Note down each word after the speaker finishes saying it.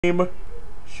lame.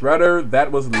 Shredder,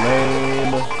 that was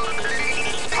lame.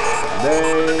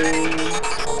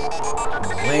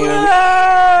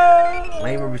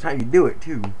 Lame every time you do it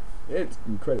too. It's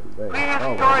incredibly lame.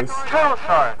 Prehistoric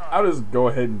Turtlesaurus. I'll just go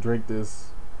ahead and drink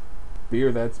this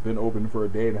beer that's been open for a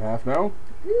day and a half now.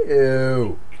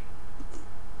 Ew.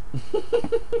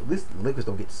 At least liquors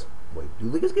don't get spoiled. Wait, do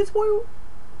liquors get spoiled?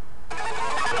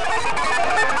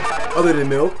 Other than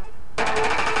milk.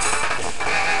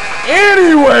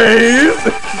 Anyways,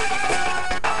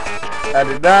 I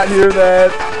did not hear that.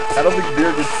 I don't think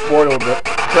beer gets spoiled, but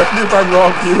correct me if I'm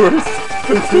wrong, viewers.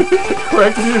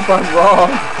 Correct me if I'm wrong.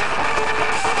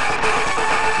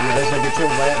 Yeah, that's like a chill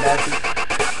by that bastard.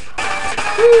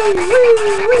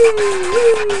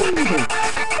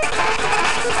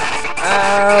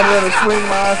 I'm gonna swing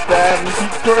my staff and keep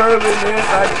twirling it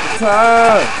like a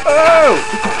baton. Oh!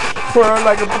 Twirl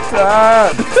like a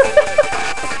baton.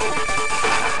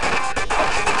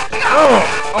 Oh,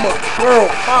 I'm gonna twirl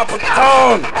my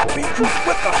baton. Beat you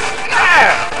with a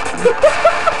staff.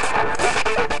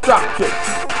 Drop kick.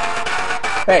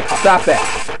 Hey, stop that.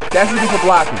 That's you for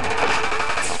blocking.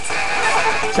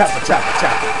 Chopper, chopper,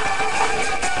 chopper.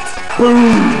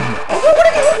 Boom! Oh, what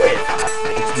are you with?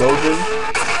 Explosion.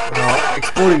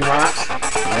 Exploding rocks.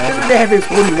 Yeah. They have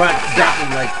exploding rocks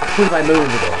dropping like 25 million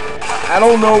ago. I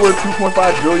don't know where 2.5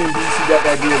 billion BC got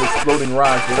that idea of exploding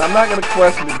rocks, but I'm not going to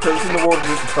question it because it's in the world of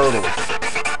Ninja Turtles.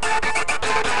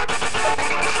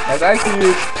 As I see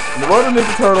it, in the world of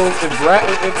Ninja Turtles, if the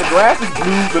grass is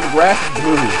blue, then the grass is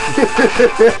blue.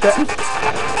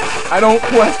 I don't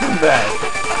question that.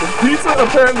 If pizza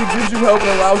apparently gives you health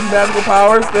and allows you magical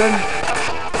powers, then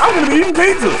I'm going to be eating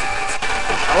pizza.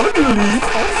 I want to be elite.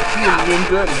 I want to be a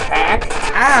ninja and hack.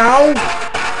 Ow!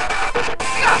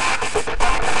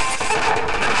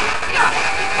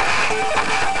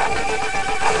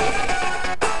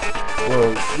 Well,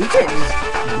 you can't just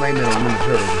blame it on Ninja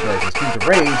Turtles because in Streets of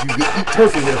Rage, you get eat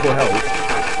turkey with full health.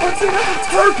 What's in that with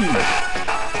turkey?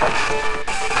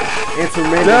 Answer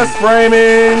man. Just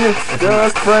framing!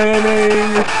 Just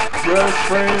framing! Just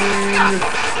framing!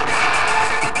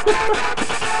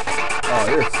 Oh,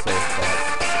 you're so fat.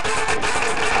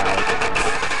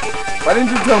 Why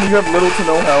didn't you tell me you have little to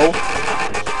no health?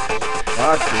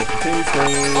 Watch this. Continue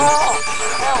screaming.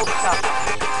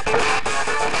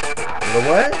 The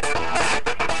what?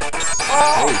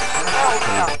 Hey.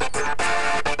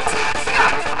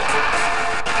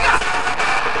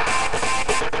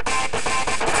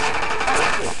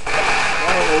 I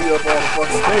don't know you up all the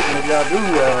fucking cake, and if y'all do,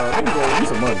 I'm gonna give you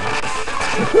some money.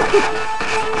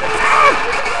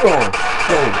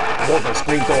 Walk a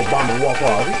screen called bomb and walk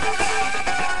off.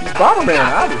 He's Bomberman,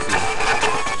 obviously.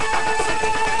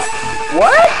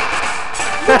 What?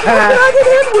 What did I get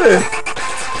hit with?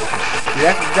 Yeah,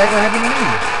 that's exactly what happened to me.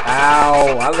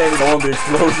 Ow, I landed on the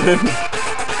explosion.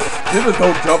 Ninjas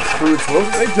don't jump through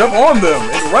explosions, they jump on them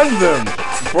and run them.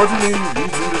 Unfortunately,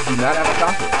 these ninjas do not have a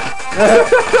cockpit.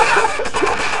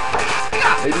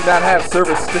 They do not have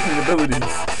service sticking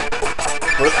abilities.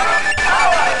 But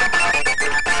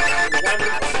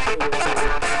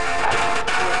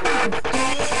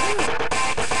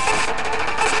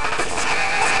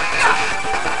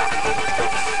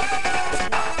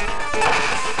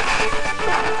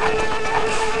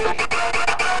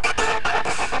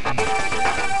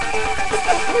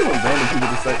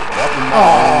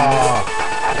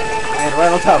and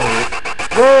right on top of it.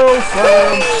 Bro,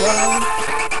 slam.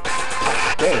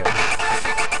 Damn.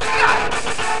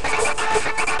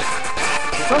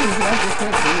 For some reason, I just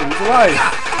can't seem to lose a life.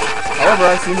 However, I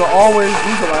seem to always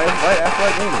lose a life right after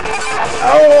I gain it.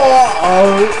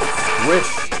 Oh!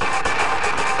 Swished.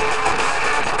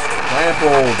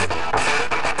 Trampled.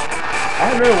 I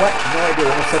have no idea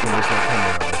what second this one came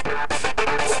out.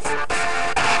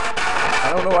 I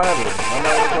don't know either. I'm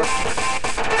not even questioning.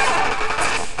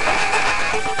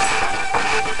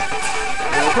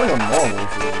 Yeah, I'm playing on normal,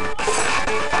 so.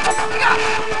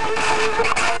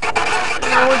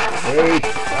 Hey!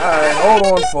 Alright, hold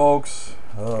on, folks.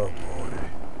 Oh, boy.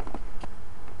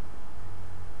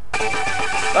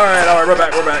 Alright, we're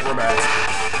back.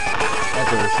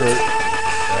 After a short.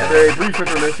 After a brief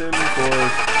intermission for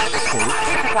cake.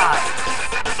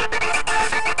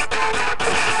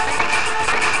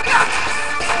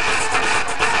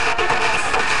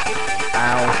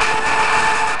 Ow.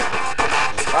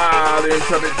 Ah, the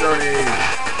intrepid journey.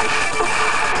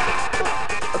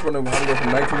 That's when how to go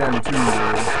from 1992 to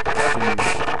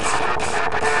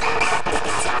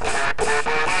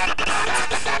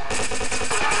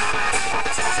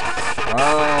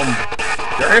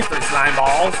your history, slime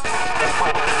balls.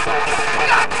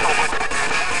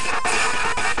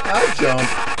 I jump.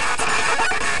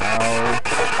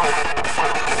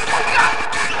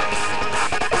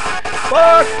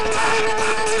 fuck?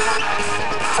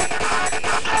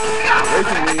 Away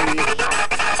from me.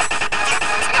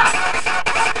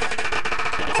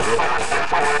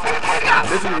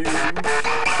 Bitching you.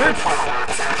 Bitch.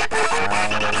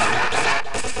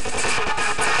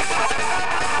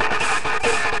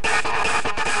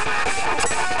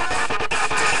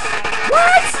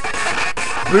 What?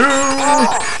 Boo!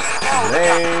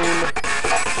 Lame.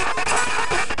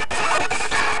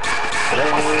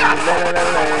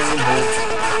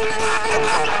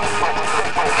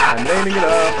 I'm naming it up.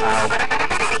 Ow.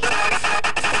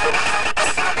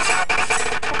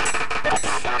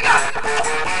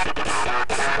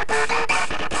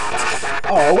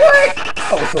 Oh, what?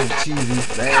 Oh, so cheesy.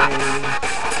 Lame.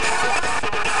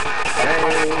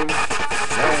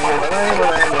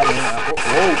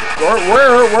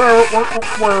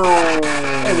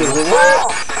 Whoa.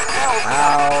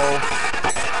 Ow.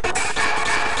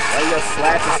 Why your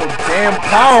slash is so damn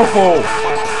powerful?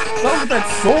 What's up with that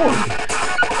sword?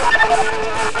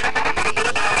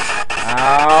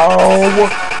 Ow!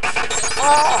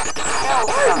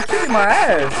 Why are you kicking my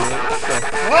ass, dude? What the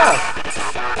fuck?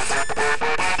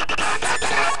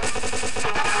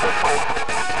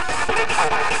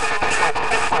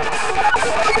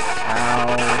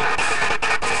 Ow.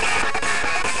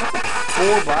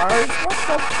 4 bars? What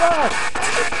the fuck?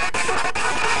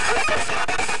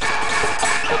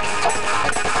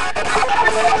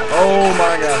 Oh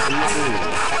my gosh, you too.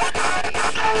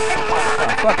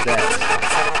 Oh, fuck that.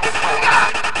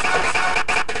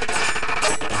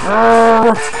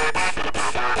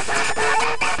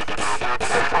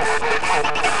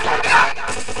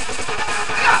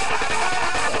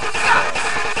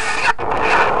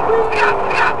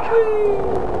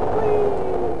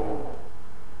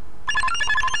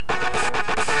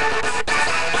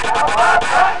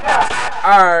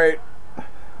 Alright.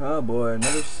 Oh boy,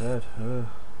 another set.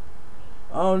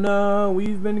 Oh no,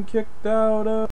 we've been kicked out of